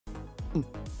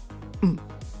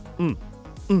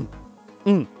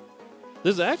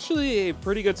This is actually a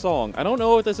pretty good song. I don't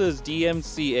know if this is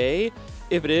DMCA.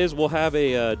 If it is, we'll have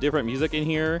a different music in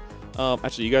here.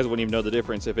 Actually, you guys wouldn't even know the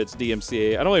difference if it's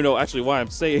DMCA. I don't even know actually why I'm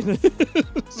saying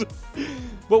this.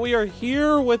 But we are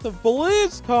here with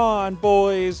Blizzcon,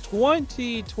 boys,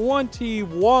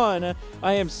 2021.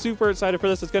 I am super excited for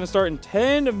this. It's going to start in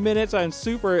 10 minutes. I'm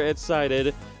super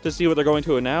excited to see what they're going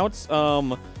to announce.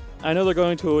 I know they're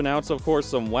going to announce, of course,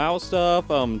 some WoW stuff,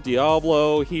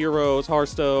 Diablo, Heroes,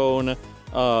 Hearthstone,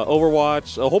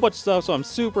 Overwatch, a whole bunch of stuff, so I'm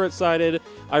super excited.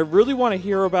 I really want to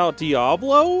hear about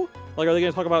Diablo. Like, are they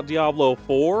going to talk about Diablo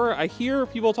 4? I hear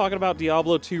people talking about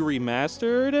Diablo 2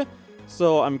 Remastered,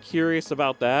 so I'm curious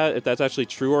about that, if that's actually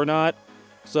true or not.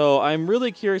 So I'm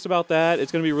really curious about that.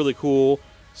 It's going to be really cool.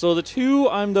 So the two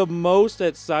I'm the most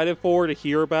excited for to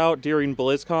hear about during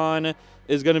BlizzCon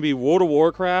is going to be World of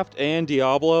Warcraft and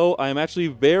Diablo. I'm actually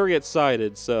very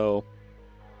excited, so...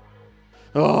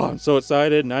 Oh, I'm so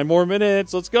excited. 9 more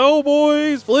minutes. Let's go,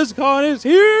 boys! BlizzCon is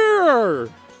here!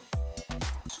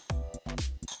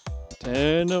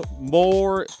 10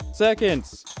 more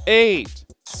seconds. 8,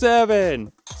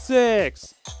 7,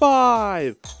 6,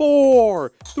 5,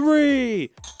 4,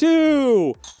 3,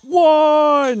 2,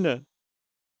 1.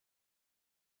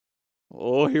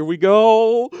 Oh, here we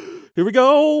go. Here we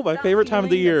go. My favorite time of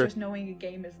the year. Just knowing a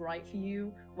game is right for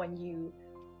you when you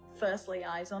first lay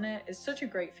eyes on it is such a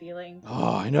great feeling.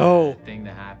 Oh, I know. The thing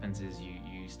that happens is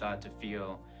you start to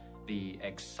feel the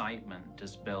excitement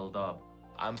just build up.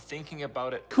 I'm thinking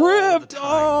about it. Crypt!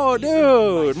 Oh,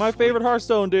 dude! My favorite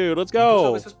Hearthstone dude. Let's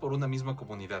go. I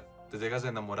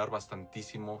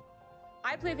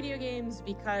play video games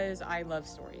because I love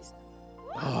stories.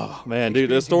 Oh, man, dude,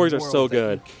 the stories are so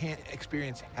good. You can't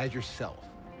experience as yourself.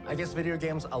 I guess video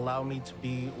games allow me to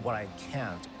be what I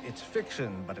can't. It's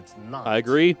fiction, but it's not. I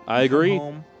agree. I agree. Come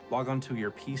home, log onto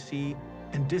your PC,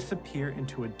 and disappear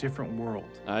into a different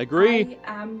world. I agree.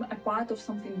 I am a part of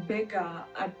something bigger,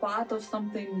 a part of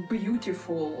something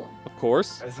beautiful. Of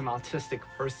course. As an autistic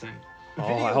person, oh,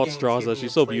 I hope Straza.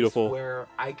 She's so beautiful. Where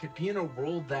I could be in a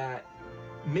world that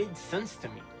made sense to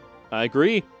me. I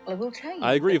agree. Well, I will tell you.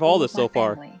 I agree with all this so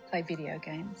far. Play video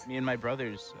games. Me and my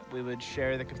brothers, we would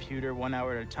share the computer 1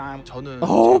 hour at a time.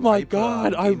 Oh my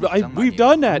God! We've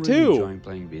done that too. I'm enjoying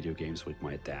playing video games with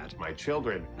my dad. My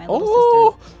children. My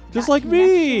little sister. Just like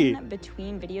me.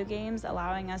 Between video games,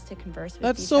 allowing us to converse with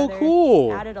That's each so other,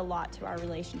 cool. added a lot to our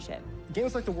relationship.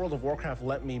 Games like the World of Warcraft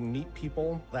let me meet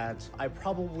people that I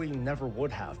probably never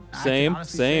would have. Same.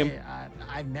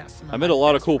 I met a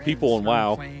lot of cool people in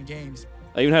WoW.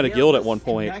 I even had a guild at one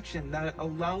point. Connection that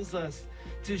allows us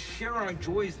to share our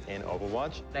joys. In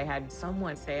Overwatch, I had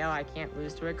someone say, "Oh, I can't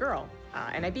lose to a girl,"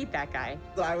 and I beat that guy.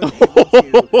 So I was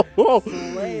able to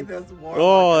slay this warlock.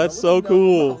 Oh, that's so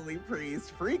cool. Holy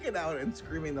priest, freaking out and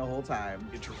screaming the whole time.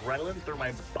 adrenaline through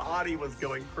my body was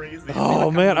going crazy.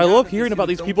 Oh man, I love hearing about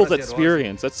these people's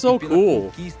experience. That's so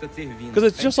cool. Because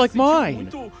it's just like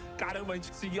mine. Caramba, a gente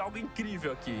conseguiu algo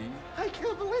incrível aqui. I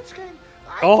killed the Lich King.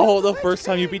 Oh, the first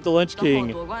time you beat the Lich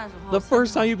King. The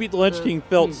first time you beat the Lich King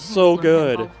felt so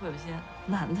good.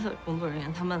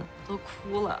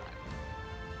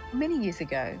 Many years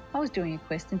ago, I was doing a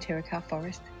quest in Terracar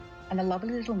Forest, and a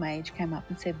lovely little mage came up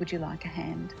and said, "Would you like a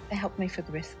hand?" They helped me for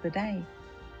the rest of the day.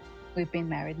 We've been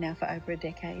married now for over a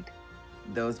decade.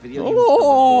 Those video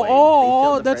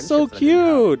games that's so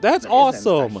cute. That's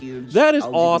awesome. That is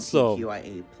awesome.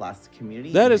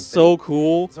 That is so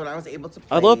cool. So I was able to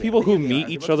I love people who meet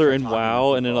each other in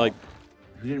WoW and then like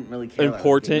who didn't really care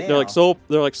important. They're like so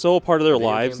a part of their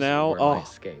lives now. Oh.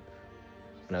 Escape.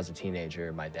 When I was a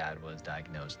teenager, my dad was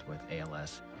diagnosed with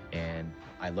ALS, and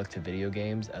I looked to video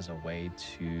games as a way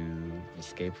to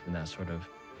escape from that sort of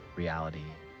reality.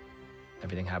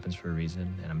 Everything happens for a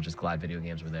reason, and I'm just glad video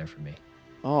games were there for me.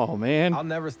 Oh man. I'll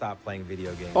never stop playing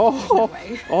video games. Oh,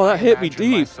 oh, that hit me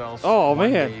deep. Oh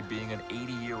man. Being an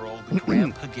 80-year-old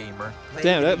grandpa gamer.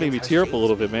 Damn, that made me tear up a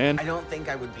little bit, man. I don't think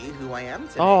I would be who I am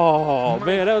today. Oh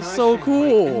man, that was so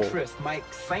cool. My interest, my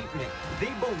excitement, they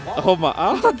belong. Oh my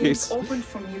eyes. Opened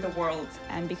for me the world,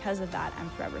 And because of that, I'm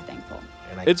forever thankful.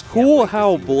 It's cool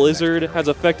how Blizzard has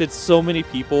affected so many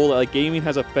people. Like gaming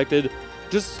has affected.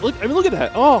 Just look. I mean, look at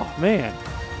that. Oh man.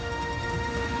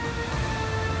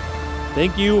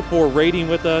 Thank you for raiding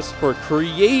with us, for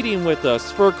creating with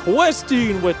us, for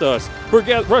questing with us, for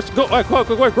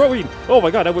growing. Oh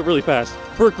my God, that went really fast.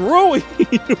 For growing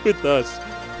with us,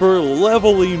 for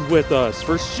leveling with us,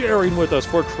 for sharing with us,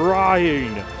 for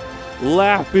crying,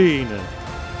 laughing,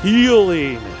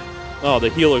 healing. Oh,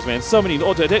 the healers, man. So many.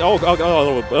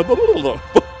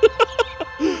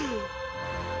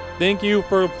 Thank you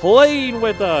for playing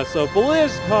with us. So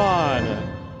BlizzCon,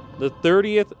 the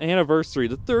 30th anniversary,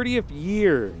 the 30th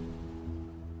year.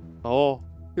 Oh,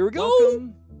 here we go.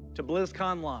 Welcome to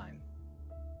BlizzCon Line,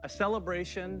 a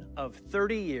celebration of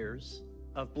 30 years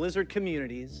of Blizzard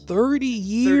communities. 30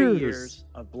 years. 30 years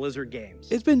of Blizzard games.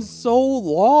 It's been so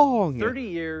long. 30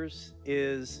 years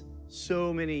is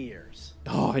so many years.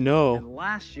 Oh, I know. And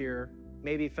last year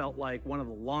maybe felt like one of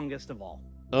the longest of all.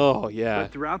 Oh, yeah.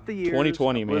 But throughout the years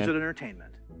 2020, of man. Blizzard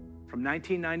Entertainment, from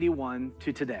 1991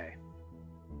 to today,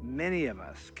 many of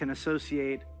us can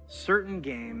associate certain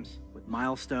games with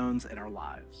milestones in our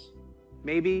lives.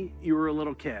 Maybe you were a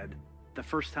little kid the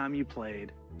first time you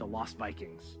played The Lost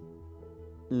Vikings.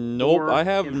 Nope, Or I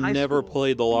have in high never school,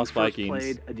 played The when you Lost first Vikings.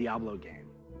 played a Diablo game.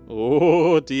 Oh, Or maybe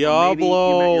you met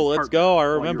Diablo. your Let's partner go. I while you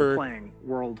were remember. playing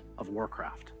World of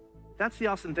Warcraft. That's the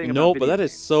awesome thing about No, but video that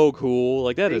is so cool.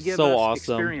 Like, that They is give so us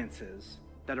awesome. experiences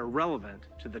that are relevant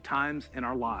to the times in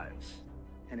our lives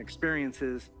and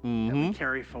experiences that Mm-hmm. we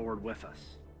carry forward with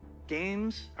us.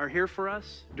 Games are here for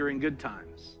us during good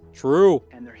times. True.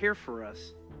 And they're here for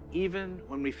us even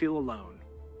when we feel alone.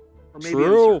 Or maybe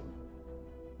True. uncertain.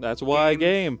 That's why I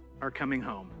game. Are coming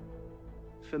home.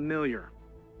 Familiar.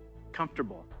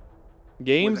 Comfortable.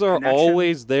 Games with a are connection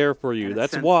always there for you. and a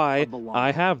That's sense why of belonging.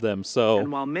 I have them. So,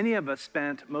 And while many of us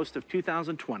spent most of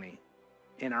 2020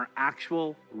 in our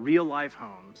actual real-life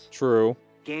homes, true.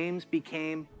 games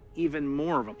became even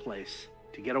more of a place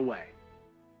to get away.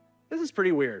 This is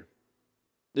pretty weird.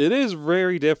 It is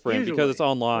very different Usually, because it's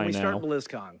online when we now. start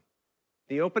BlizzCon,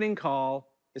 the opening call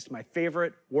is to my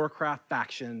favorite Warcraft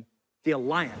faction, the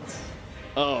Alliance.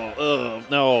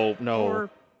 No. Or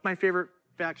my favorite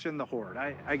faction, the Horde.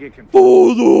 I get confused.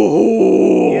 For the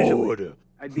Horde! Usually,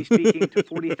 I'd be speaking to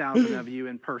 40,000 of you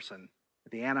in person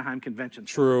at the Anaheim Convention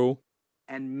Center. True.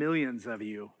 And millions of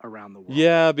you around the world.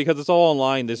 Yeah, because it's all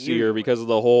online this year Usually, because of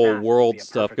the whole that would world be a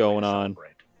stuff perfect way to going on. celebrate.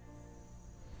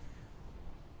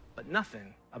 But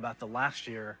nothing about the last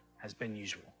year has been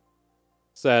usual.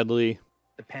 Sadly.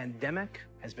 The pandemic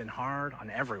has been hard on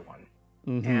everyone,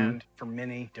 Mhm. and for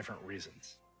many different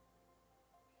reasons.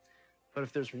 But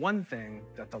if there's one thing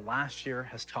that the last year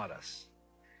has taught us,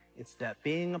 it's that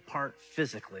being apart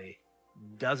physically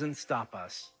doesn't stop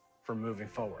us from moving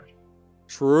forward.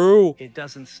 True. It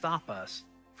doesn't stop us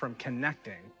from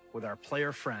connecting with our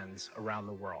player friends around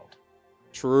the world.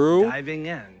 True. Diving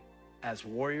in as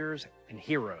warriors and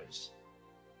heroes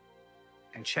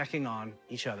and checking on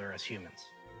each other as humans.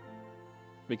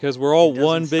 Because we're all It doesn't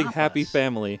one big stop happy us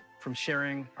family. from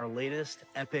sharing our latest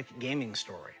epic gaming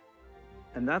story.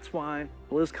 And that's why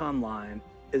BlizzCon Line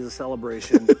is a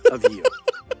celebration of you,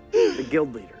 the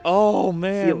guild leaders. Oh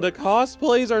man, the healers,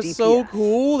 cosplays are so DPS,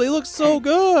 cool. They look so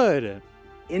good.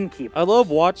 Innkeepers, I love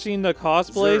watching the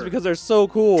cosplays Zerg, because they're so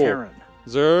cool. Terran,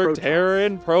 Zerg, Protoss,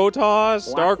 Terran,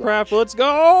 Protoss, Blackwatch, StarCraft, let's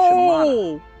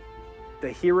go! the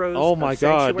heroes Oh of my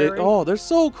god, Sanctuary they're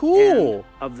so cool. and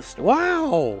of the story.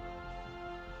 Wow.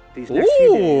 These next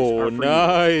few days Ooh, are for you,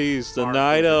 nice. The our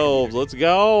Night Blizzard Elves, community. let's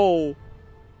go.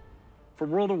 For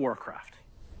World of Warcraft,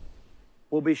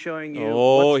 we'll be showing you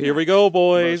Oh, what's here we next go, in both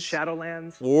boys.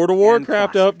 Shadowlands World of and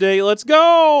Warcraft Classic. update, let's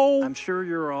go! I'm sure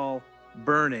you're all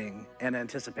burning in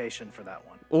anticipation for that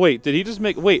one. Wait, did he just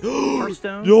make... Wait.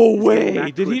 Hearthstone No is getting way!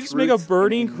 back Did to he its just make a roots in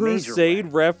Burning major Crusade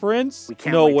way. reference? We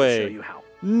can't No wait way. to show you how.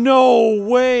 No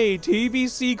way!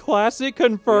 TBC Classic We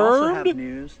also confirmed? have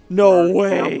news for No our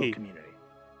way! Diablo community.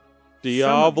 Diablo,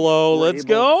 Some of you were let's able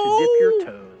go! to dip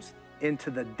your toes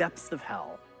into the depths of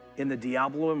hell in the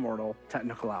Diablo Immortal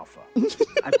Technical Alpha.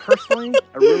 I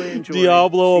really enjoy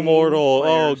Diablo seeing Immortal, oh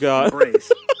players god.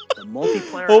 embrace the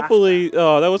multiplayer Hopefully, aspect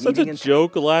oh, that was such a meeting in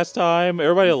joke last time.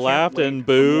 Everybody We can't laughed wait and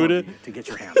for more of booed. you to get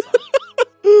your hands on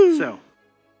it. So,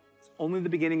 it's only the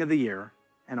beginning of the year,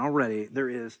 and already there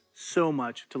is so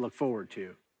much to look forward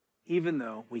to, even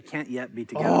though we can't yet be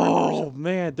together in Oh person.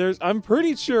 man, I'm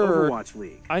pretty sure. Overwatch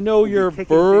League I know will be you're kicking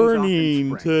things off in burning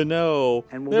spring, to know.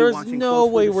 and we'll be There's watching no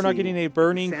closely way to we're not see getting a if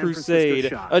Burning San Francisco Crusade,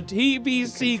 Shock a can TBC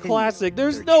continue Classic.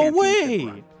 There's their no championship way.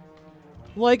 run.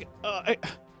 Like,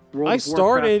 World I of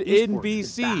started Warcraft in esports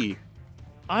is BC. back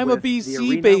I'm a with the BC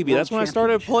Arena baby. World That's when I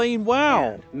started Championship playing WoW.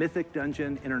 and Mythic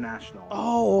Dungeon International.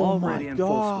 Oh already my in full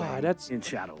god, swing that's in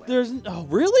Shadowlands. there's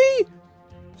really.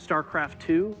 StarCraft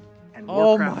 2 and Oh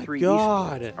Warcraft my 3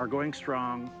 god. esports are going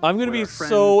strong. I'm gonna with be our friends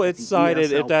so at the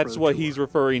excited ESL if that's Pro what Tour. he's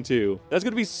referring to. That's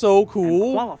gonna be so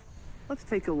cool. Let's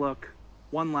take a look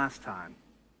one last time.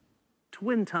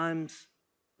 Twin times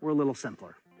were a little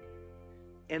simpler.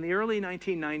 In the early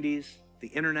 1990s, the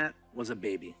internet was a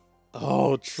baby.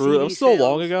 Oh, true. That was CD so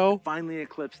long sales ago. Finally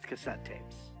eclipsed cassette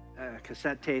tapes.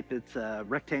 Cassette tape, it's a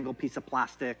rectangle piece of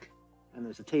plastic. and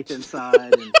there's a tape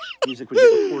inside, and music would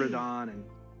get recorded on, and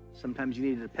sometimes you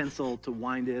needed a pencil to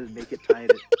wind it and make it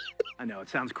tight. I know, it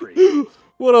sounds crazy.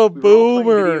 What a We were all playing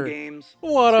boomer! video games,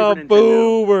 What Super a Nintendo,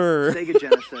 boomer! Sega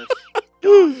Genesis,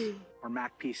 DOS, or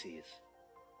Mac PCs.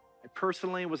 I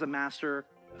personally was a master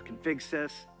of config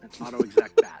sys and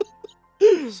auto-exec bat.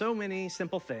 So many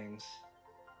simple things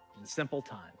in simple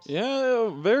times. Yeah,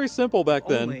 very simple back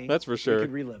then. Only That's for we sure.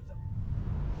 could relive them.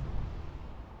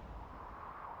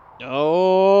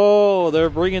 Oh, they're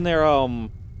bringing their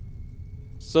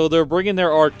So they're bringing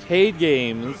their arcade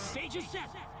games.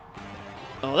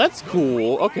 Oh, that's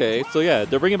cool. Okay, so yeah,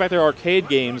 they're bringing back their arcade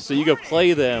games so you can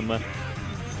play them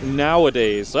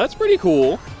nowadays. So that's pretty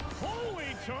cool.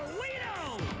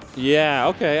 Yeah,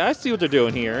 okay, I see what they're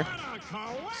doing here.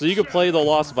 So you can play the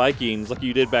Lost Vikings like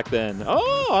you did back then.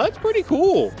 Oh, that's pretty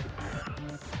cool.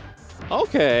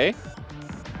 Okay.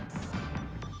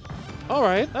 All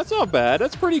right, that's not bad.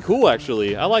 That's pretty cool,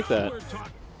 actually. I like that.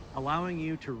 Allowing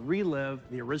you to relive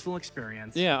the original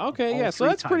experience. Yeah, okay, of yeah, all so three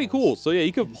that's pretty titles cool. So yeah,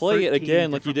 you could play it 13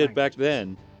 again like you did different back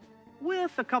then.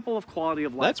 with a couple of quality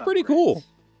of life. That's pretty upgrades. cool.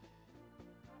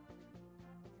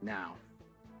 Now,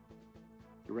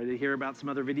 you ready to hear about some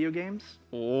other video games?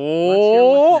 Let's hear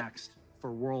Oh, what's next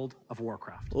for World of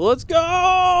Warcraft. let's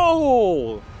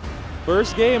go!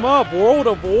 First game up, World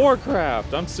of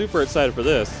Warcraft. I'm super excited for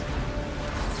this.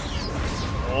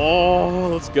 Oh,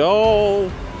 let's go.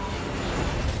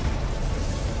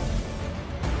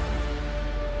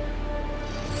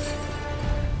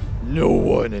 No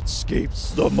one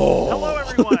escapes the maw. Hello,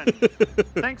 everyone.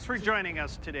 Thanks for joining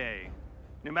us today.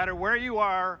 No matter where you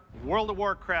are, World of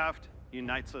Warcraft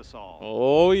unites us all.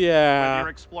 Oh, Whether yeah. you're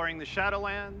exploring the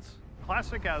Shadowlands,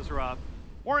 Classic Azeroth,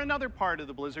 or another part of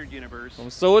the Blizzard universe,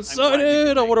 I'm so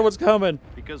excited. I wonder what's coming.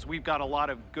 because we've got a lot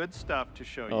of good stuff to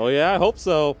show you. Oh, yeah, I hope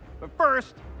so. But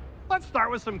first, let's start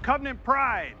with some Covenant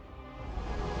pride.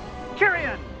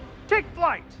 Kyrian, take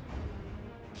flight.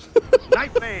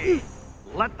 Night Fae,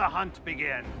 let the hunt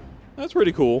begin. That's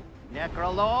pretty cool.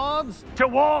 Necrolords, to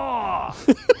war!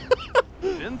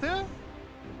 Cynthia,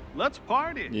 let's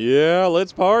party. Yeah,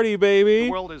 let's party, baby. The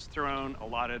world has thrown a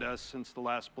lot at us since the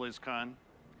last BlizzCon.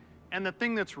 And the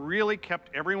thing that's really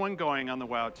kept everyone going on the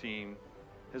WoW team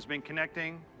has been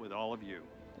connecting with all of you.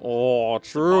 Oh, The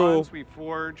true. bonds we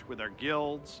forge with our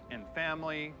guilds and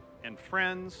family and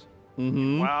friends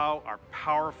Mm-hmm. WoW are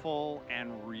powerful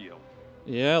and real.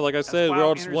 Yeah, like I As said, we're WoW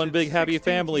all just enters one its big happy 16th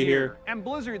family year, here. And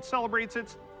Blizzard celebrates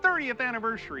its 30th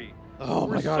anniversary. Oh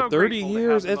We're my so God, 30 grateful to have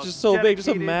years? the It's most just so big. Just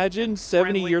dedicated, imagine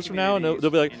 70 friendly years from now, and they'll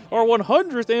be like, communities our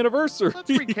 100th anniversary. Let's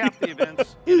recap the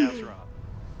events in Azeroth.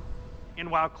 In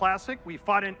WoW Classic, we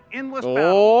fought an endless battle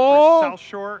Oh! for South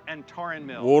Shore and Tauren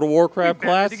Mill. World of Warcraft We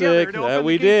banded together Classic, to that open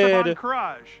we the gates of did.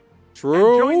 Ahn'Qiraj, and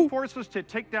True. joined forces to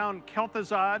take down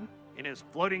Kel'Thuzad in his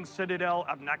floating citadel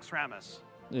of Naxxramas.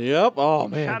 Yep. Oh,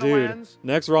 man, dude. Shadowlands,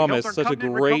 Next we Rom helped is our such a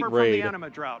covenant great recover from raid. the Anima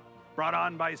drought, brought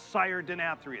on by Sire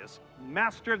Denathrius,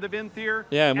 master of the Vinthier.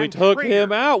 Yeah, and we took traitor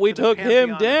him out. We to the took him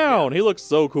Pantheon of down. Death. He looks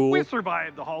so cool. We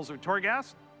survived the halls of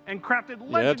Torghast and crafted Yeah,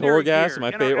 legendary Torghast, gear my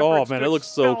in our favorite. Oh, efforts man, to it looks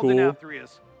so expel cool.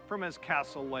 Denathrius from his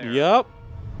castle lair. Yep.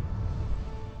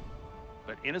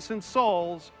 But innocent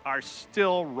souls are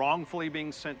still wrongfully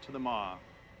being sent to the Maw.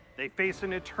 They face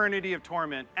an eternity of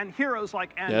torment, and heroes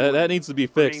like Yeah, Anduin that needs to be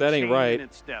fixed. That remain ain't chained right. in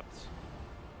its depths.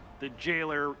 The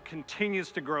jailer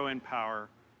continues to grow in power.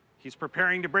 He's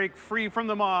preparing to break free from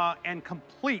the Maw and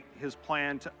complete his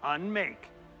plan to unmake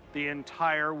the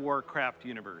entire Warcraft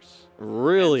universe.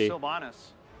 Really? And Sylvanas,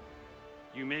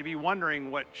 you may be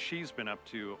wondering what she's been up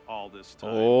to all this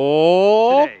time.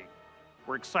 Oh. Today,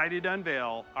 we're excited to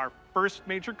unveil our first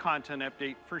major content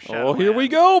update for Shadowlands. Oh, here we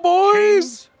go, boys.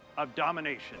 Chains of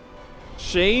Domination.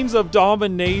 Chains of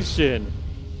Domination.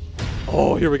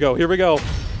 Oh, here we go. Here we go.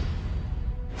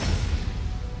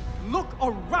 Look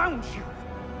around you.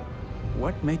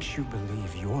 What makes you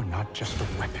believe you're not just a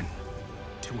weapon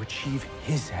to achieve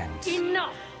his ends?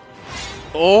 Enough!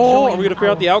 Oh, are we Join going to figure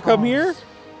out the our outcome here? cause,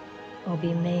 or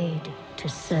be made to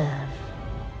serve.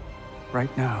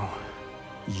 Right now,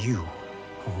 you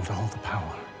hold all the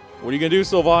power. What are you going to do,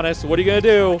 Sylvanas? What are you going to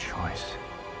do? Choice.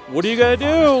 What are you going to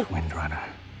do? Windrunner.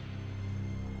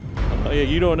 Oh, yeah,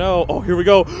 you don't know. Oh, here we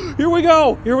go. Here we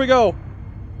go. Here we go.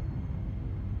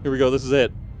 Here we go. This is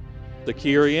it. The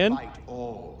Kyrian. Despite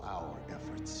all our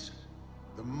efforts,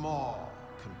 the Maw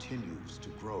continues to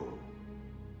grow.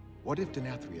 What if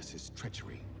Denathrius'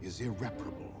 treachery is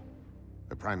irreparable?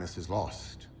 The Primus is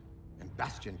lost, and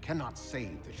Bastion cannot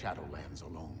save the Shadowlands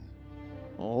alone.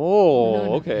 Oh, None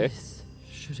of okay. this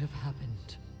should have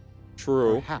happened.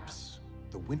 True. Perhaps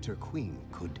the Winter Queen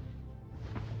could.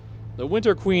 The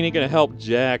Winter Queen ain't gonna help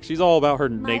Jack. She's all about her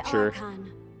nature.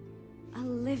 Archon, a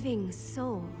living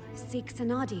soul seeks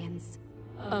an audience.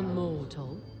 A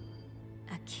mortal?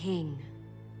 A king.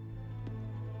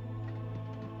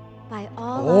 By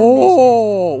all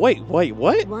Oh, wait,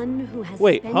 what? One who has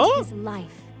Wait, spent huh? his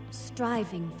life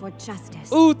striving for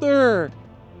justice. Uther!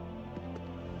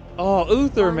 Oh,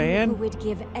 Uther, One man. who would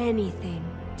give anything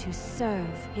to serve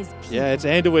his people. Yeah, it's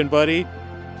Anduin, buddy.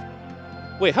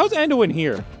 Wait, how's Anduin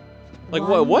here? Like,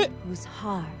 One what? whose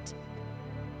heart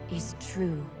is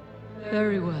true.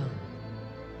 Very well.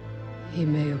 He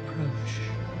may approach.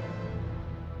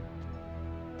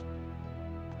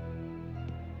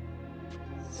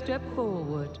 Step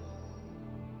forward.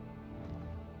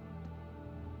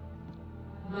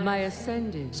 My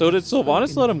ascended. So did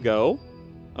Sylvanas let him go?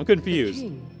 I'm The confused.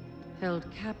 king held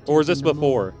captive Or is this in the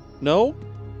before? No?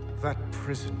 That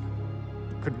prison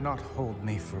could not hold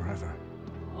me forever.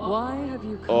 Why have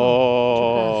you come to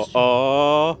Oh,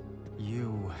 Bastion?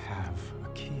 You have a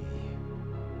key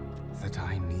that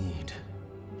I need.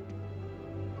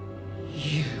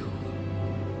 You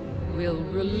will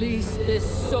release this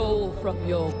soul from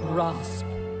your grasp.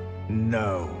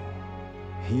 No.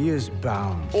 He is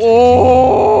bound.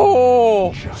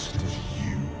 Oh! Just as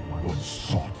you once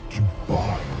sought to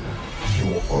bind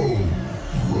your own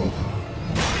brother.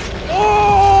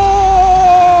 Oh!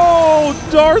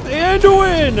 Darth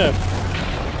Anduin!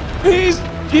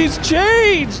 He's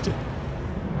changed!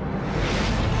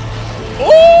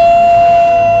 Oh!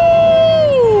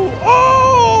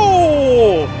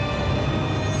 Oh!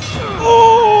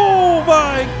 Oh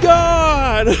my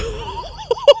God!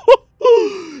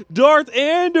 Darth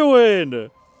Anduin!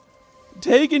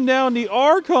 Taking down the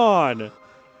Archon!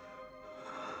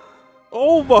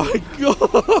 Oh my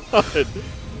God!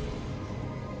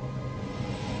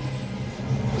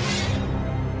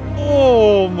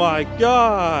 Oh my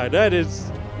God! That is...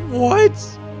 What?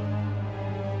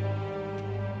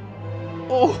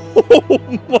 Oh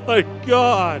my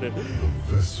God! The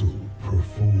vessel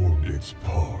performed its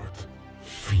part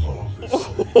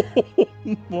flawlessly. Oh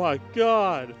my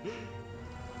God!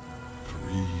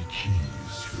 3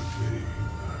 keys remain.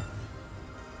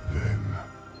 Then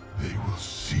they will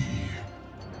see.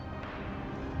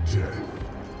 Death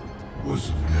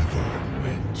was never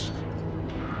meant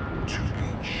to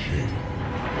be chained.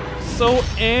 So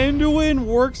Anduin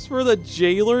works for the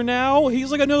jailer now?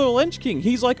 He's like another Lynch King.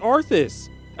 He's like Arthas.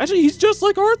 Actually, he's just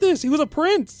like Arthas. He was a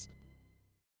prince.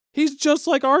 He's just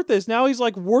like Arthas. Now he's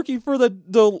like working for the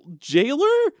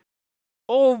jailer?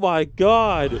 Oh my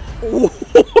God.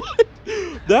 What?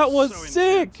 That was So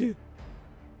sick.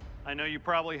 I know you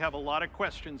probably have a lot of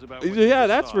questions about what Yeah, you just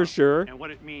that's saw for sure. and what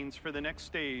it means for the next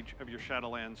stage of your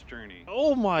Shadowlands journey.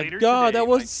 Oh my Later God, today, that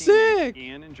was my teammates sick.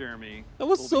 Ian and Jeremy That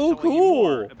was will be so telling you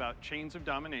more cool. about Chains of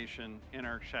Domination in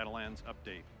our Shadowlands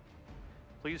update.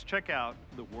 Please check out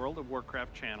the World of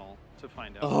Warcraft channel to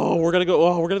find out. Oh, we're gonna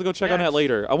go check on that Next,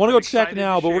 later. I want to I'm go check excited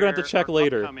now, but we're gonna have to share check our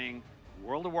later. upcoming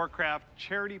World of Warcraft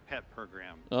charity pet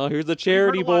program. Oh, here's the We've heard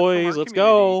charity, a lot from our boys. Let's community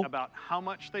go. About how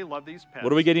much they love these pets.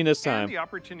 What are we getting this and time? the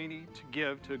opportunity to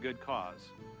give to a good cause,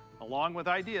 along with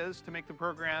ideas to make the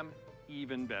program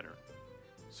even better.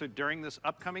 So during this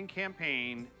upcoming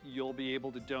campaign, you'll be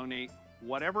able to donate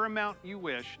whatever amount you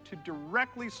wish to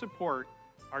directly support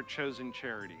our chosen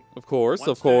charity. Of course, Once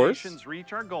of course. donations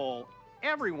reach our goal,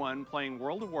 everyone playing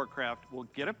World of Warcraft will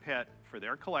get a pet for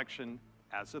their collection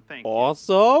as a thank you.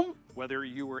 Awesome. Whether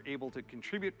you were able to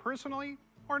contribute personally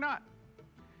or not.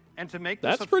 And to make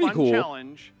this That's a pretty fun cool.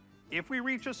 challenge, if we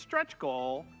reach a stretch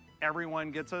goal,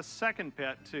 everyone gets a second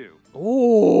pet too.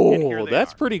 And here Oh, they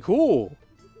that's are. pretty cool.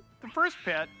 The first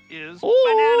pet is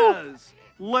Oh! Bananas.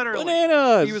 Literally.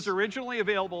 Bananas! He was originally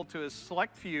available to a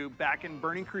select few back in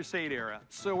Burning Crusade era,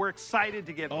 so we're excited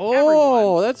to give Oh,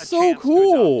 everyone that's a so chance to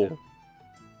cool. adopt him.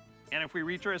 And if we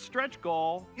reach our stretch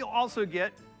goal, you'll also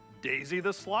get Daisy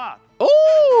the Sloth.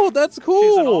 Oh, that's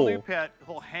She's an all-new cool. pet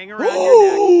who'll hang around your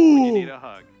neck when you need a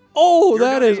hug. Oh, Your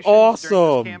that is donations during this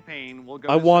awesome. campaign will go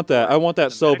I to want that. support I want that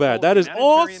the so medical bad. That is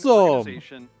humanitarian awesome.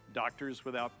 organization, Doctors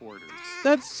Without Borders.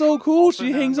 That's so cool. Also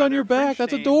She known hangs by on your their back. French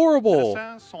That's name, adorable.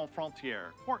 Médecins Sans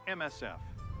Frontières, or MSF.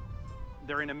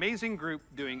 They're an amazing group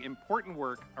doing important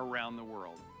work around the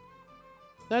world.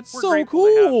 That's We're so grateful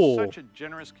to cool. have such a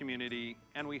generous community,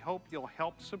 and we hope you'll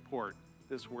help support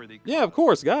this worthy cause. Yeah, of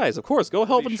course, guys. Of course, go We'll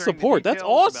help be and sharing the support. That's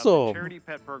details about the awesome. charity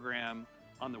pet program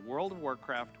on the World of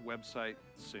Warcraft website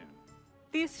soon.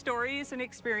 These stories and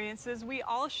experiences we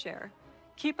all share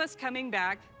keep us coming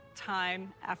back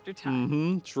time after time.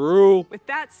 Mm-hmm. True. With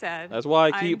that said, That's why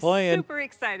I keep I'm playing. super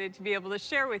excited to be able to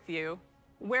share with you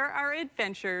where our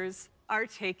adventures are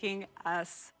taking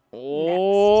us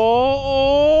Oh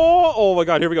my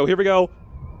god, here we go, here we go.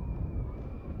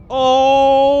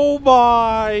 Oh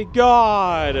my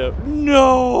god.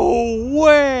 No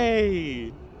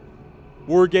way.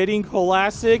 We're getting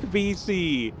classic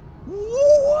BC.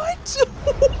 What?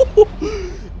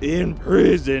 In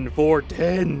prison for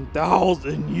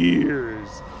 10,000 years.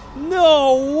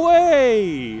 No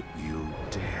way. You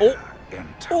dare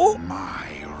enter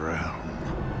my realm.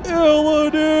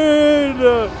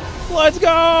 Illidan! Let's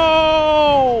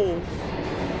go!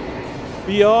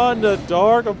 Beyond the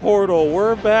dark portal.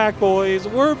 We're back, boys.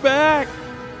 We're back.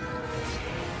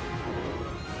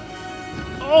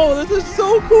 Oh, this is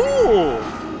so cool.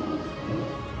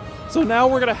 So now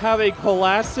we're going to have a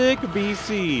classic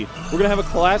BC. We're going to have a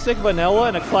classic vanilla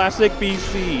and a classic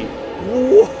BC.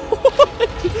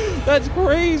 What? That's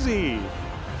crazy.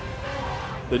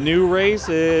 The new race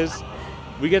is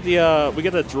we get the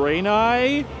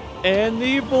Draenei and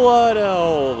the Blood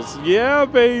Elves. Yeah,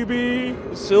 baby.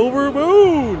 Silver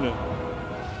Moon.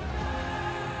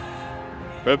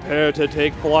 Prepare to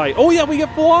take flight. Oh yeah, we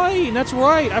get flying. That's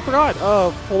right. I forgot.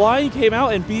 Flying came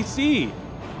out in BC.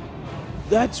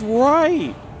 That's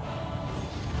right.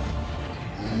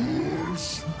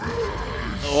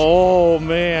 Oh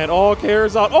man, all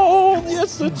cares out. Oh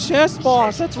yes, the chess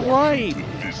boss. That's right.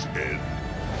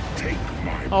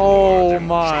 Oh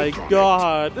my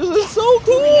god, this is so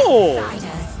cool.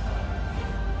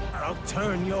 I'll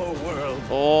turn your world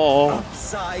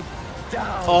upside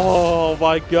down. Oh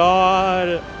my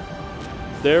god.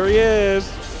 There he is.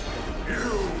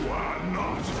 You are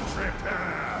not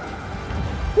prepared.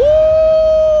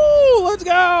 Woo! Let's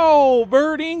go!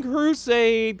 Burning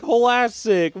Crusade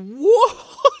Classic. What?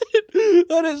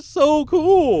 That is so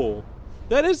cool.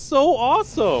 That is so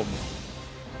awesome.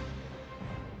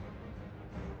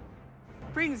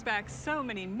 Brings back so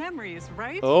many memories,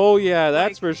 right? Oh yeah,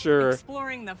 that's for sure.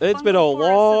 Exploring the It's been a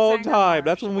long time.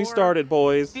 That's when we started,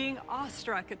 boys. Being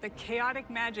awestruck at the chaotic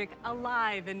magic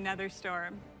alive in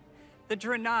Netherstorm. The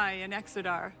Draenei in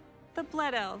Exodar. The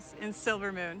Blood Elves in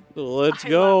Silvermoon. Let's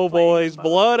go, boys.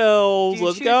 Blood Elves.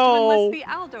 Let's go. Do you choose to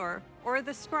enlist the Aldor or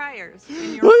the Scryers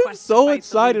in your I'm quest so to fight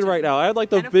excited the right now. I have like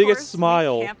the and biggest of course,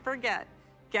 smile. We can't forget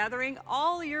gathering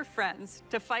all your friends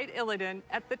to fight Illidan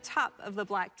at the top of the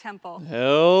Black Temple.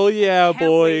 Hell yeah,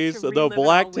 boys. The relive it all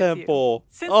Black with you. Temple.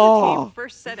 Since the Oh. team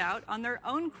first set out on their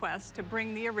own quest to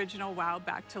bring the original WoW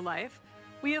back to life,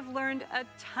 we have learned a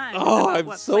ton Oh, about I'm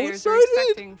what so players are excited.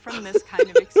 expecting from this kind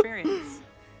of experience.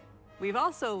 We've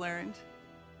also learned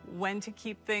when to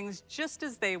keep things just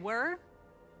as they were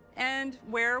and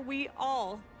where we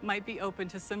all might be open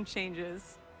to some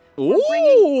changes. We're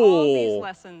bringing all these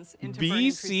lessons into Burning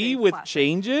BC Crusade with Classic,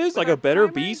 changes? Like our a better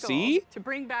primary BC? goal to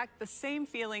bring back the same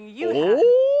feeling you had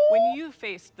when you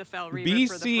faced the Fel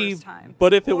Reaver for the BC, first time.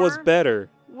 but if it was or better.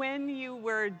 when you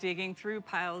were digging through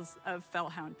piles of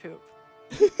Fellhound poop.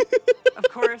 Of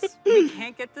course, we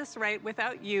can't get this right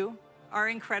without you, our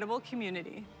incredible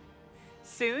community.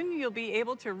 Soon, you'll be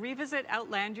able to revisit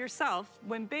Outland yourself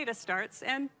when beta starts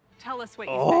and tell us what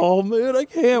you think. Oh man, I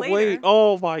can't Later, wait.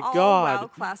 Oh my all god. WoW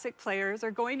Classic players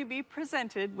are going to be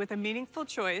presented with a meaningful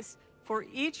choice for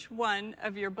each one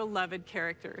of your beloved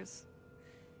characters.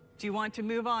 Do you want to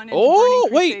move on into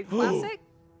Burning Crusade Classic?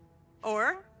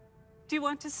 Or do you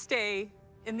want to stay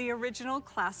in the original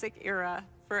Classic era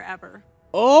forever?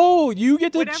 Oh, you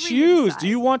get to Whatever you choose. decide, Do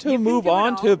you want to you can move do it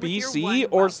on all to with your BC one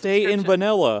or WoW stay in subscription.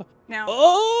 vanilla? Now,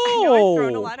 oh, I know I've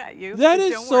thrown a lot at you, that but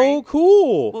is don't so worry.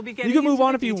 cool. We'll be You getting can move into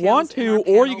on the if you details want in our to,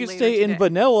 or you panel can later stay in today.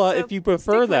 vanilla So if you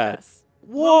prefer stick with that. us.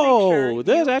 We'll make Whoa, sure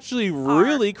that's you actually are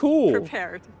really cool.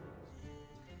 Prepared.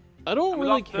 I don't with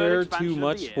really our third care expansion too of the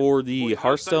much year, for the Hearthstone's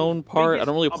Hearthstone part. I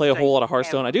don't really play a whole lot of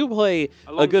Hearthstone. I do play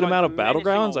a good amount of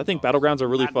Battlegrounds. I think Battlegrounds are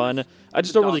really fun. I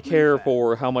just don't really care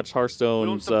for how much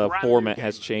Hearthstone's format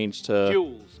has changed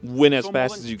to win as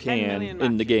fast as you can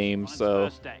in the game.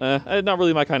 So, not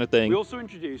really my kind of thing. We also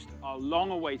introduced our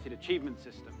long-awaited achievement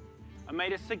system and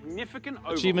made a significant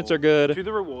overhaul Achievements are good. to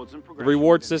the rewards and The progression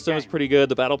reward within the system is game. pretty good.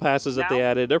 The battle passes that they Now,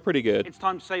 added, they're pretty good. It's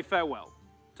time to say farewell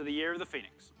to the Year of the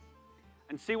Phoenix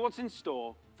and see what's in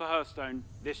store for Hearthstone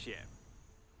this year.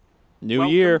 New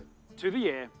Welcome year. to the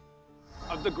Year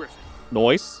of the Griffin,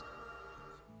 Noise.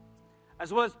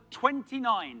 as well as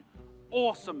 29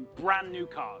 awesome brand new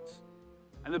cards.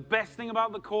 And the best thing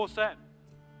about the core set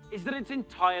is that it's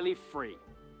entirely free.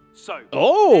 So,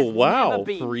 Oh, there's wow. never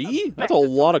been Free? a That's a better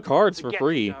lot of time cards to for get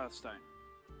free. into Hearthstone.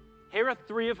 Here are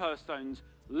 3 of Hearthstone's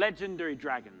legendary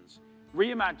dragons,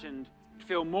 reimagined to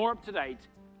feel more up-to-date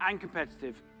and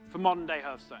competitive for modern-day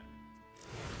Hearthstone.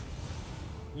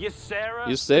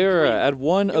 Ysera, add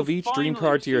one of each dream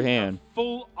card to your hand.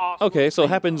 Okay, so it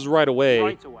happens right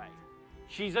away.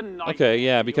 She's a Okay,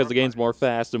 yeah, because the game's more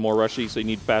fast and more rushy, so you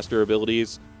need faster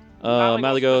abilities.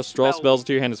 Malygos, draw spells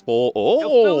until your hand is full.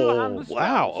 Oh,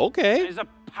 wow, okay. It's a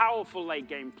powerful late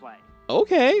game play.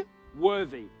 Okay.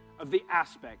 Worthy of the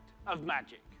aspect of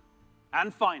magic.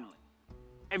 And finally,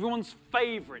 everyone's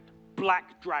favorite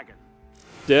Black Dragon.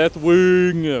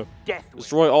 Deathwing.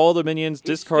 Destroy all the minions,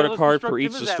 discard a card for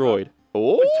each destroyed.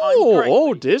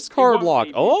 Oh, discard lock.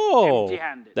 Oh,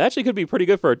 that actually could be pretty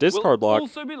good for a discard lock. We'll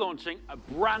also be launching a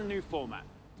brand new format,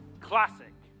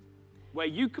 Classic, where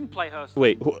you can play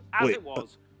Hearthstone as it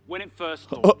was when it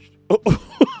first launched. The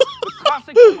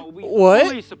Classic format will be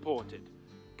fully supported,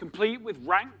 complete with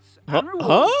ranks and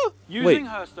rewards using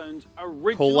Hearthstone's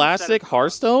original Classic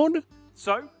Hearthstone?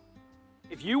 So,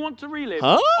 if you want to relive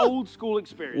old school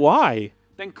experience,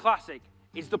 then Classic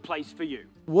is the place for you.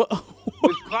 What?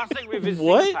 With Classic revisiting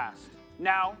the past.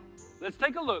 Now, let's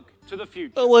take a look to the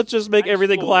future. Let's just make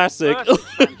everything classic.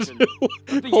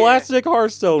 Classic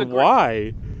Hearthstone.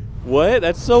 Why? What?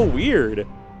 That's so weird.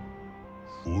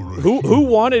 Who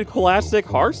wanted classic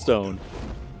Hearthstone?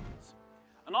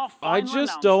 I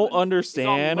just don't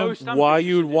understand why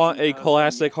you'd want a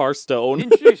classic Hearthstone.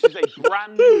 Introduces a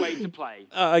brand new way to play.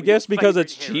 I guess because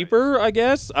it's cheaper, I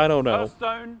guess? I don't know.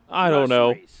 I don't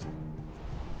know.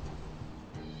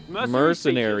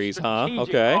 Mercenaries, huh?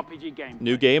 Okay.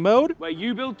 New game mode? Where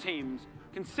you build teams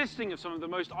consisting of some of the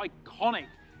most iconic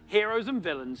heroes and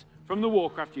villains from the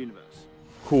Warcraft universe.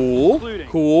 Cool.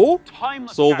 Cool.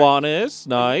 Sylvanas,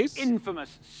 nice.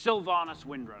 Infamous Sylvanas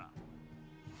Windrunner.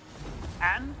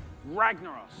 And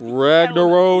Ragnaros.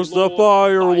 Ragnaros the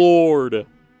Fire Lord.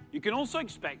 You can also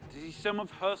expect to see some of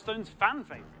Hearthstone's fan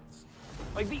favorites,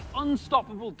 like the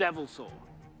unstoppable Devilsaur,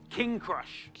 King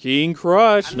Crush. King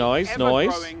Crush, nice,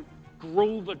 nice.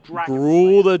 Gruul the Dragon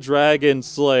Gruul the Dragon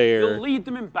Slayer. You'll lead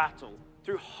them in battle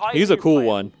through highly He's a cool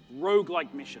one.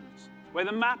 roguelike missions, where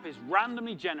the map is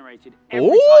randomly generated every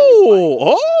time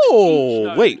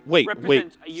you play. Wait.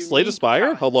 Slay the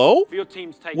Spire? Hello? For your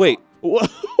team's take wait.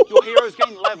 Your heroes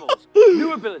gain levels,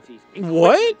 new abilities,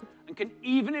 what? And can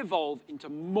even evolve into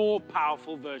more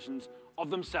powerful versions of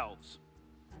themselves.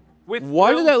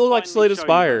 Why did that look like Slay the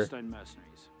Spire?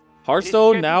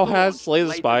 Hearthstone now has Slay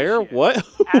the Spire? What?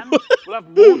 And we'll have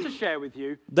more to share with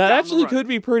you. That actually could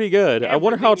be pretty good. I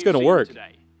wonder how it's going to work.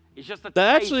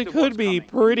 That actually could be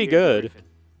pretty good.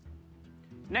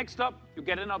 Next up, you'll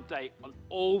get an update on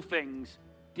all things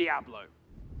Diablo.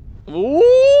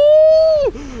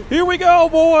 Ooh! Here we go,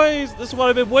 boys! This is what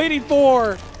I've been waiting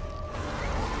for!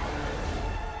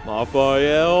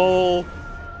 Raphael.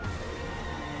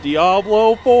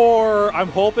 Diablo 4! I'm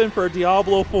hoping for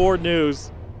Diablo 4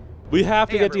 news. We have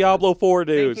to get Diablo 4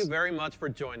 news. Thank you very much for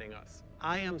joining us.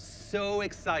 I am so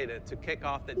excited to kick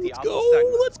off the Diablo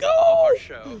segment of our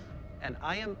show. And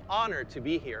I am honored to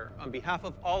be here on behalf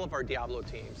of all of our Diablo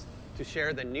teams to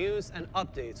share the news and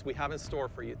updates we have in store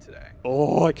for you today.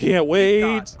 Oh, I can't wait.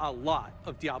 We've got a lot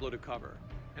of Diablo to cover,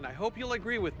 and I hope you'll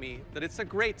agree with me that it's a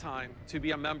great time to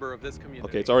be a member of this community.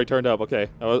 Okay, it's already turned up. Okay,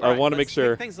 I want to make sure.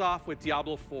 Let's kick things off with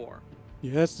Diablo 4.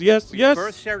 Yes. We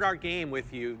first shared our game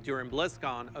with you during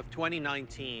Blizzcon of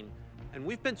 2019, and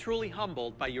we've been truly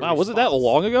humbled by your response. Was it that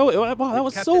long ago? Wow, that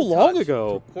was so long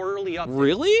ago.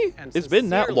 Really? It's been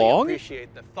that long? We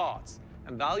appreciate the thoughts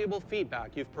and valuable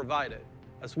feedback you've provided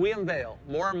as we unveil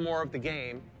more and more of the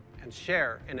game and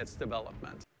share in its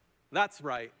development. That's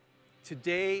right.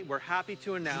 Today, we're happy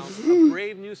to announce a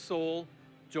brave new soul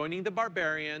joining the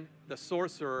Barbarian, the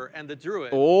Sorcerer, and the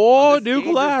Druid. Oh,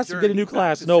 new class. We get a new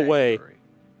class. No way.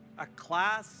 A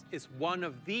class is one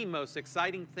of the most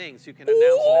exciting things you can announce in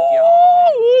a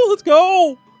Diablo game. Let's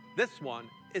go. This one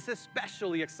is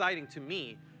especially exciting to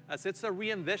me as it's a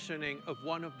re-envisioning of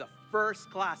one of the first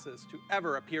classes to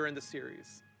ever appear in the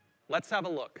series. Let's have a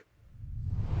look.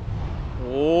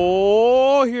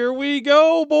 Oh, here we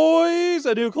go, boys.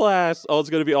 A new class. Oh, it's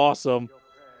going to be awesome.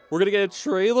 We're going to get a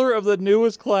trailer of the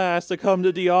newest class to come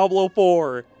to Diablo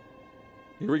 4.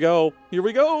 Here we go. Here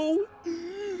we go.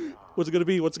 What's it going to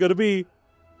be? What's it going to be?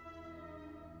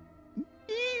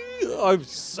 I'm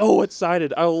so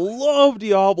excited. I love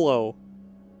Diablo.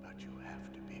 But you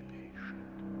have to be patient.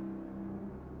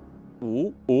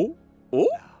 Ooh. Now,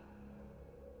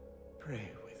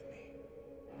 pray with me.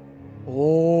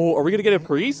 Oh, are we going to get a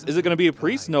priest? Is it going to be a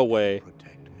priest? No way.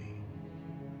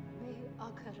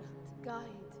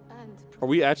 Are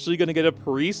we actually going to get a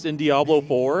priest in Diablo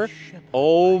 4?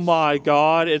 Oh my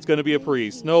god, it's going to be a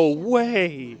priest. No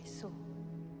way.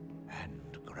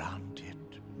 And granted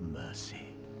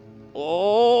mercy.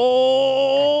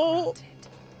 Oh.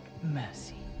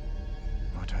 Mercy.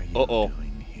 Uh-oh.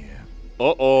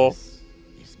 Uh-oh. This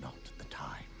is not the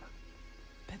time.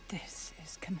 But this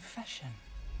is confession.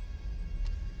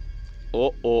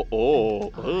 Oh, oh,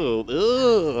 oh. Oh,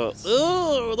 ugh.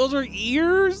 Those are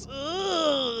ears?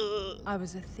 Ugh. I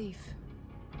was a thief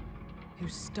who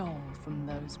stole from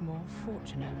those more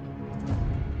fortunate.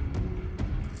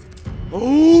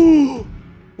 Oh!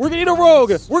 We're gonna get a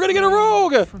rogue! We're gonna get a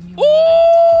rogue!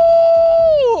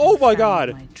 Oh! Oh my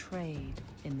god! My trade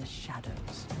in the shadows.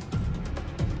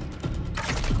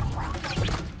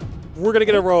 We're gonna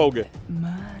get a rogue.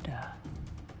 Murder.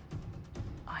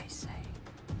 I say,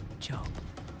 job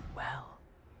well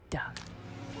done.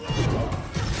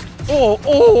 Oh,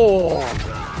 oh!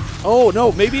 Oh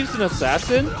no, maybe it's an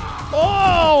assassin?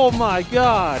 Oh my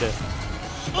god!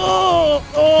 Oh,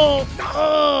 oh,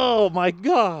 oh my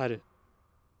god!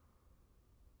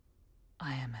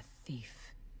 I am a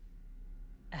thief.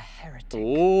 A heretic.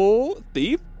 Oh,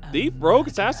 thief? Thief? Rogue?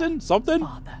 Assassin? Something?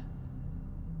 Father.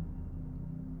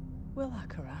 Will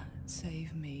Akarat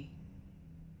save me?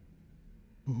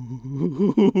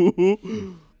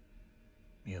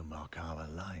 You mock our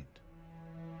light.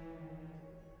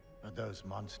 But those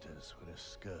monsters were a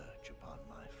scourge upon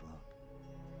my flock.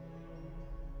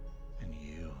 And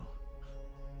you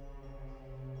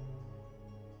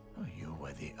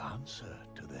were the answer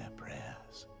to their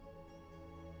prayers.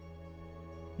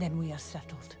 Then we are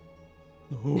settled.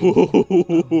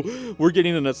 We're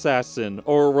getting an assassin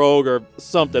or a rogue or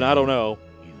something, I don't know.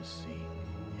 You see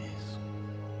this.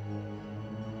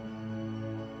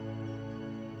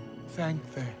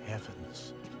 Thank the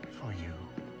heavens for you.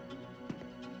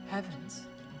 Heavens?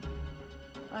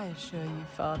 I assure you,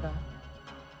 Father,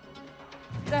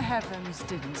 the heavens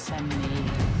didn't send me.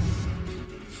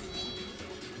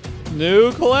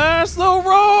 New class, the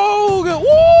rogue!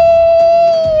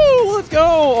 Woo! Let's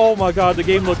go! Oh my god, the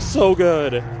game looks so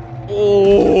good.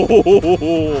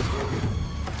 Oh!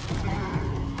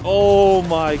 Oh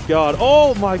my god.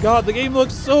 Oh my god, the game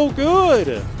looks so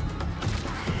good!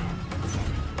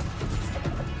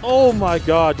 Oh my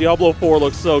god, Diablo 4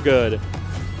 looks so good.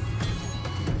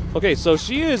 Okay, so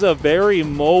she is a very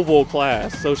mobile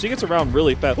class, so she gets around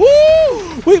really fast. Woo!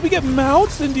 Wait, we get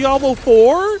mounts in Diablo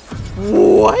 4?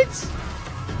 What?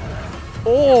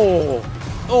 Oh.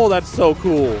 Oh, that's so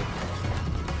cool.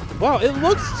 Wow, it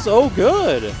looks so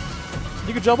good.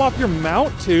 You can jump off your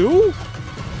mount, too?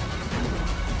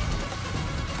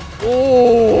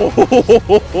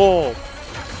 Oh.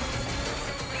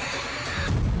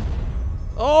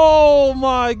 Oh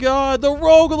my god, the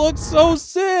rogue looks so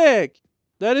sick.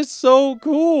 That is so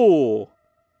cool.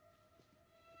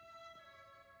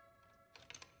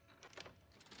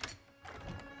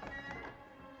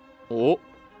 Oh.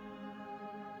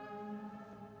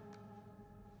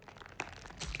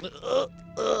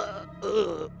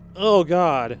 Oh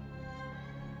god.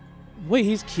 Wait,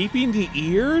 he's keeping the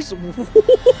ears? What?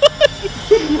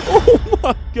 Oh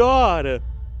my god.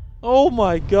 Oh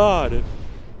my god.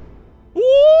 Woo!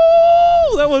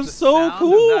 That was so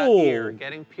cool. Of that ear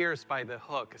getting pierced by the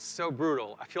hook is so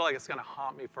brutal. I feel like it's gonna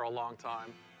haunt me for a long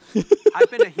time. I've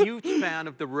been a huge fan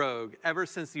of the rogue ever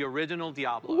since the original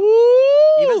Diablo.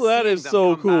 Ooh, Even that seeing is them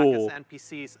so come cool. back as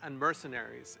NPCs and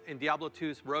mercenaries in Diablo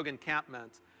 2's Rogue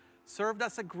Encampment served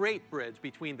as a great bridge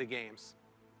between the games.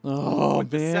 Oh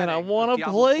man, I want to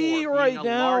play right now.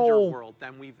 Being a larger world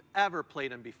than we've ever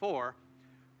played in before,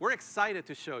 we're excited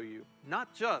to show you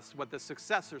not just what the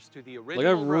successors to the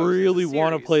original Like, I really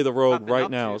want to play the rogue right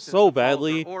now, so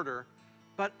badly. Order,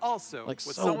 but also like,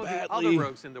 what so some of badly. the other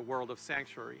rogues in the world of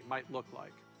Sanctuary might look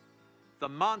like. The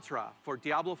mantra for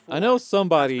Diablo 4. I know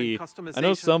somebody's going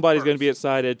to be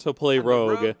excited to play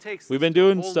Rogue. We've been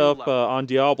doing stuff on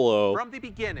Diablo. From the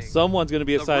beginning, someone's going to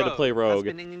be excited to play Rogue.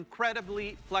 Has been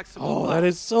incredibly flexible. Oh, that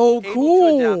is so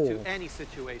cool. To any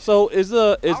situation. So is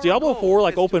Diablo 4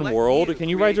 like open world? Can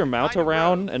you ride your mount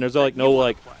around and there's like no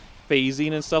like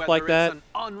phasing and stuff like that?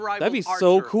 That'd be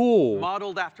so cool.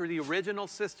 Modeled after the original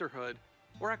Sisterhood,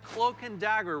 or a cloak and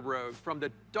dagger rogue from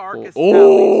the darkest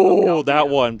Oh, that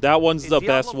one. That one's the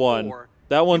best one.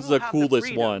 That one's the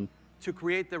coolest one. To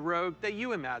create the rogue that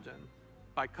you imagine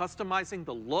by customizing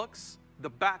the looks,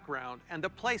 the background, and the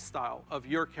playstyle of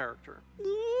your character.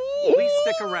 Please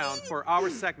stick around for our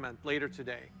segment later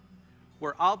today,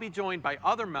 where I'll be joined by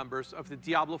other members of the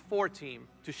Diablo 4 team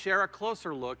to share a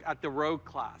closer look at the rogue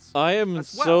class. I am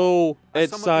so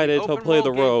excited to play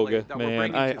the rogue,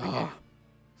 man.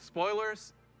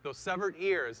 Spoilers, those severed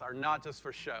ears are not just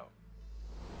for show.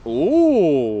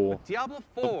 Ooh. But Diablo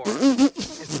 4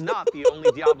 is not the only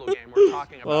Diablo game we're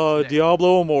talking about today.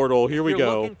 Diablo Immortal, here we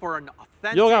go. Looking for an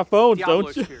authentic you got phones, Diablo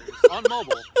don't you? experience on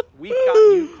mobile, we've got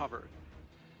you covered.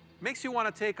 makes you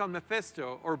want to take on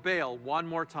Mephisto or Baal one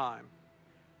more time.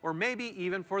 Or maybe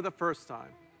even for the first time.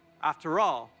 After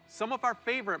all, some of our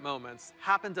favorite moments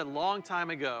happened a long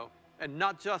time ago, and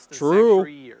not just in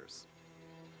century years.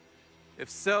 If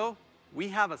so, we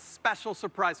have a special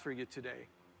surprise for you today.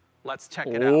 Let's check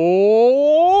it out.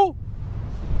 Oh,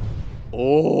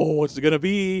 what's it gonna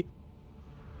be?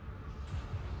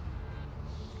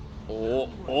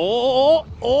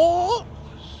 Oh.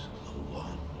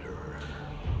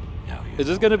 Is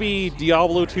this gonna be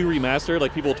Diablo 2 remastered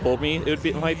like people told me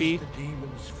it might be?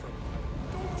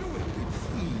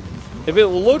 If it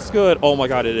looks good, oh my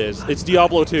god, it is. It's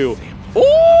Diablo 2.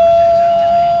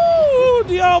 Oh,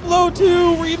 Diablo 2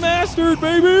 remastered,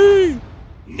 baby!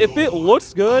 If it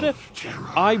looks good,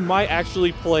 I might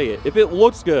actually play it. If it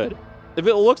looks good. If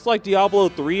it looks like Diablo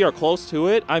 3 or close to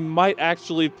it, I might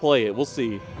actually play it. We'll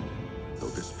see. Though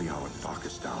this be our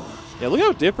darkest hour. Yeah, look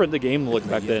how different the game looked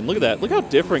back then. Look at that. Look how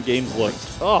different games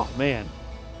looked. Oh, man.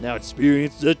 Now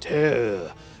experience the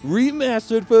terror.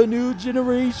 Remastered for a new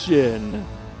generation.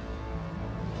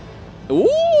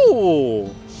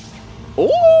 Ooh.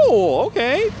 Ooh,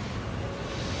 okay.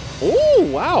 Oh,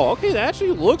 wow. Okay, that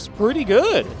actually looks pretty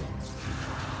good.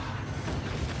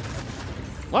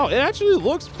 Wow, it actually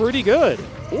looks pretty good.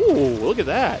 Ooh, look at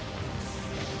that.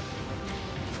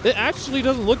 It actually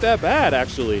doesn't look that bad,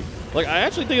 actually. Like, I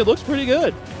actually think it looks pretty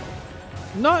good.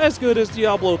 Not as good as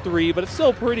Diablo 3, but it's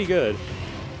still pretty good.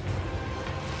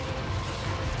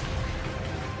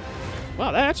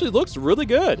 Wow, that actually looks really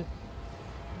good.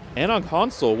 And on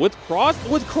console with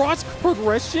cross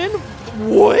progression?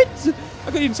 What? I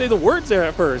couldn't even say the words there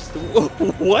at first.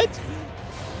 What?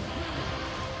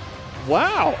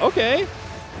 Wow, okay.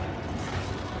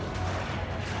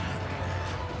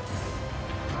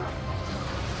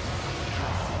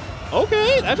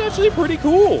 Okay, that's actually pretty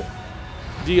cool.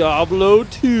 Diablo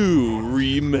 2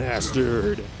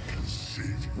 remastered.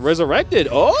 Resurrected.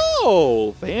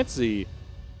 Oh, fancy.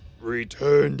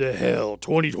 Return to Hell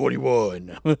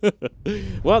 2021.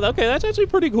 Well, okay, that's actually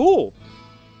pretty cool.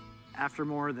 After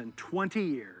more than 20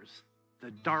 years,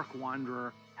 the Dark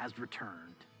Wanderer has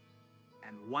returned.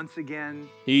 And once again,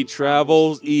 he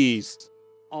travels east.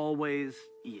 Always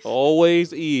east.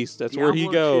 Always east. That's Diablo where he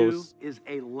goes. 2 is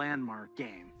a landmark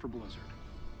game for Blizzard.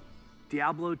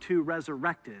 Diablo 2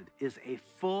 Resurrected is a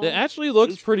full... It actually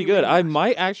looks pretty good. I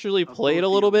might actually play it a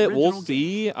little bit. We'll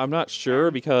see. I'm not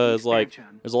sure because, like,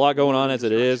 there's a lot going on as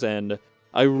it is, and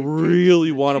I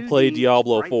really want to play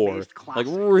Diablo 4. Like,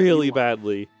 really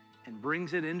badly. And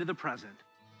brings it into the present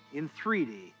in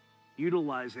 3D,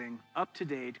 utilizing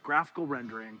up-to-date graphical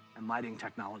rendering and lighting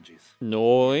technologies.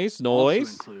 Noise.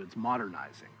 Also includes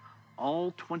modernizing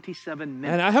all 27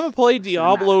 minutes. And I haven't played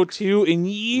Diablo 2 in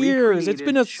years. It's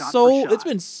been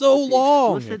so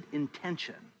long. Explicit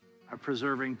intention of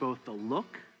preserving both the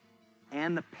look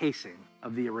and the pacing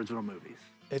of the original movies.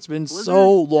 It's been Blizzard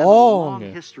so long. Has a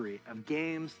long history of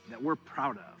games that we're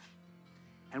proud of.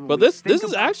 And but this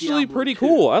is actually pretty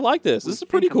cool. I like this. This is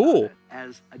pretty cool.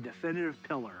 As a definitive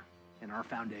pillar in our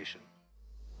foundation.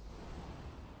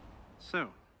 So,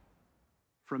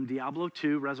 from Diablo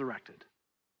 2 Resurrected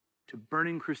to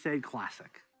Burning Crusade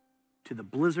Classic, to the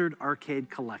Blizzard Arcade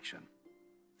Collection.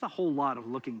 It's a whole lot of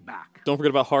looking back. Don't forget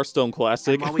about Hearthstone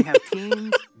Classic. And while we have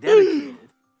teams dedicated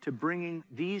to bringing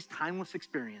these timeless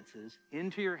experiences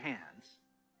into your hands,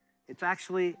 it's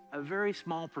actually a very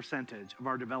small percentage of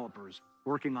our developers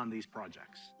working on these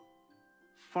projects.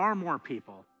 Far more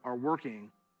people are working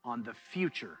on the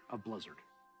future of Blizzard.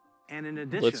 And in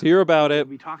addition, let's hear about it.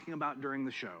 We'll be talking about during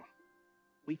the show.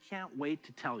 We can't wait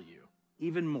to tell you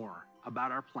even more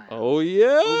about our plans. Oh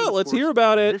yeah, let's hear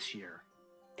about it. This year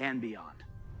and beyond.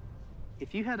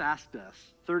 If you had asked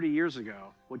us 30 years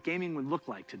ago what gaming would look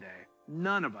like today,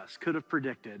 none of us could have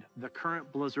predicted the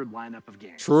current Blizzard lineup of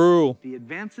games. True. The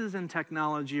advances in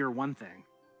technology are one thing,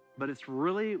 but it's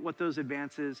really what those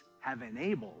advances have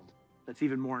enabled that's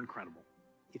even more incredible.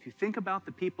 If you think about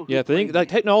the people who that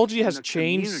technology has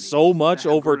changed so much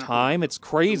over time. It's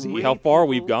crazy how far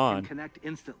we've gone. Connect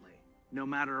instantly, no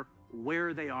matter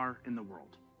where they are in the world.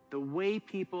 The way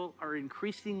people are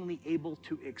increasingly able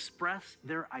to express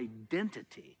their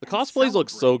identity. The cosplays look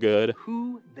so good.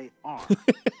 Who they are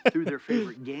through their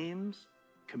favorite games,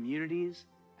 communities,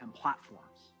 and platforms.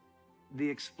 The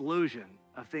explosion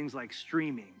of things like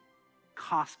streaming,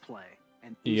 cosplay,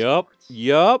 and esports.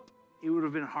 Yup. It would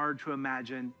have been hard to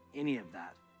imagine any of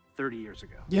that 30 years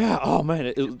ago. Yeah, oh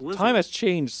man, time has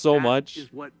changed so much. That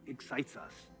is what excites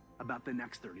us about the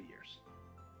next 30 years.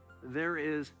 There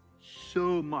is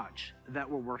so much that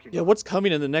we're working on. Yeah, what's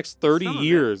coming in the next 30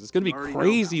 years? It's going to be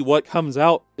crazy what comes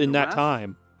out in that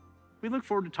time. We look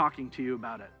forward to talking to you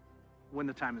about it when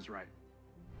the time is right.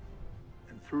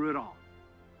 And through it all,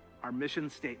 our mission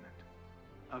statement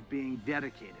of being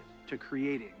dedicated to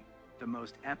creating the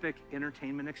most epic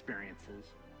entertainment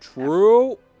experiences,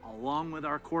 True. along with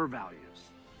our core values,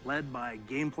 led by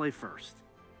gameplay first,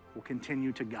 will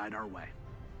continue to guide our way.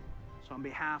 So on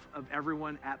behalf of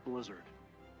everyone at Blizzard,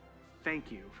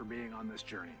 thank you for being on this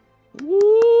journey. Woo!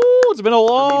 It's been a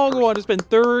long one. It's been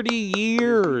 30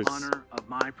 years. It is the honor of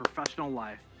my professional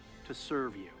life to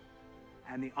serve you,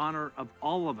 and the honor of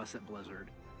all of us at Blizzard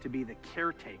to be the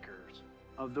caretakers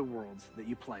of the worlds that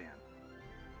you play in.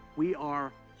 We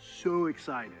are so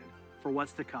excited for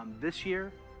what's to come this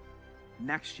year,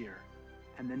 next year,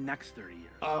 and the next 30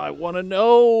 years. I want to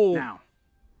know. Now,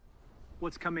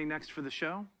 what's coming next for the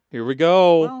show? Here we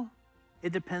go. Well,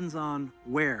 it depends on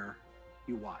where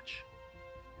you watch.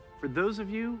 For those of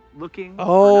you looking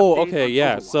Oh, for an update okay, on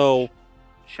yeah. Overwatch, So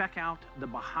check out the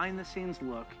behind-the-scenes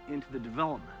look into the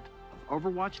development of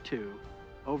Overwatch 2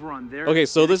 over on their okay,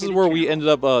 so this is where we dedicated ended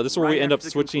up. This is where right we end up after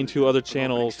the switching to other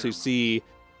channels to see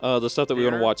the stuff that we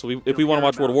want to There, watch. So if we want to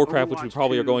watch World of Warcraft, which we Overwatch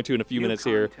probably are 2, going to in a few new minutes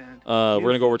here, content, we're new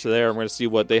gonna go over to there and we're gonna see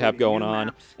what they have going new on.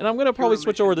 maps, And I'm gonna probably hero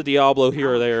switch over to Diablo here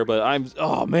or missions, there. But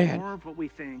oh man, more of what we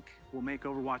think will make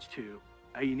Overwatch 2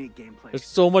 a unique gameplay. there's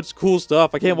so much cool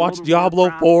stuff. I can't watch World of Diablo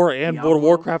Warcraft, 4 and World of Diablo,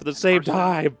 Warcraft at the and same Hearthstone.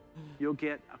 time. You'll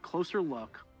get a closer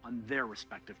look on their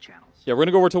respective channels. Yeah, we're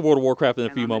gonna go over to World of Warcraft in a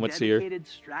And few on the moments here. dedicated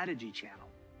strategy channel,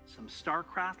 some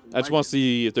StarCraft I just want to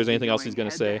see if there's legends anything else he's going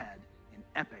gonna say. head-to-head in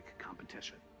epic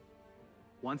competition.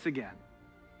 Once again,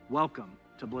 welcome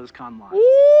to BlizzCon Live.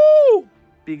 Woo!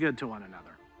 Be good to one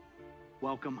another.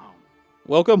 Welcome home.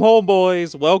 Welcome home,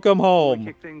 boys. Welcome We home.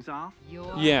 kick things off.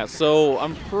 Yeah, so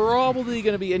I'm probably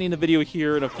going to be ending the video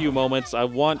here in a few moments. I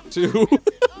want to...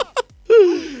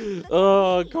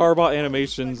 Carbot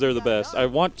animations, they're the best. I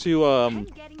want to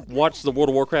watch the World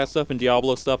of Warcraft stuff and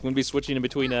Diablo stuff. I'm going to be switching in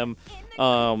between them.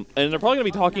 And they're probably going to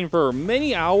be talking for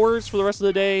many hours for the rest of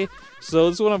the day. So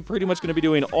this is what I'm pretty much going to be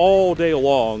doing all day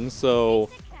long. So,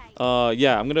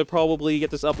 yeah, I'm going to probably get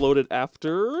this uploaded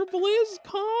after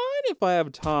BlizzCon if I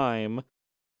have time.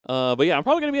 But yeah, I'm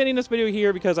probably going to be ending this video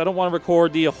here because I don't want to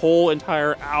record the whole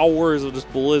entire hours of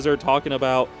just Blizzard talking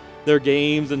about their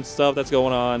games and stuff that's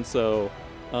going on. So,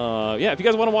 yeah, if you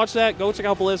guys want to watch that, go check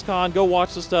out BlizzCon. Go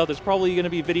watch the stuff. There's probably going to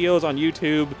be videos on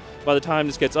YouTube by the time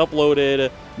this gets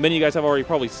uploaded. Many of you guys have already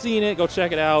probably seen it. Go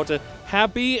check it out.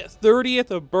 Happy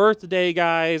 30th birthday,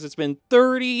 guys. It's been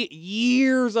 30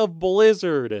 years of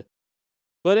Blizzard.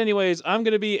 But anyways, I'm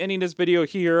going to be ending this video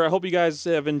here. I hope you guys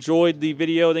have enjoyed the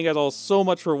video. Thank you guys all so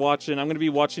much for watching. I'm going to be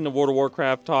watching the World of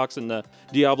Warcraft talks and the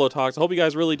Diablo talks. I hope you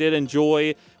guys really did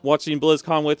enjoy watching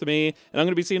BlizzCon with me. And I'm going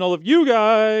to be seeing all of you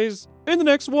guys in the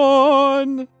next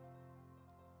one.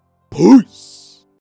 Peace!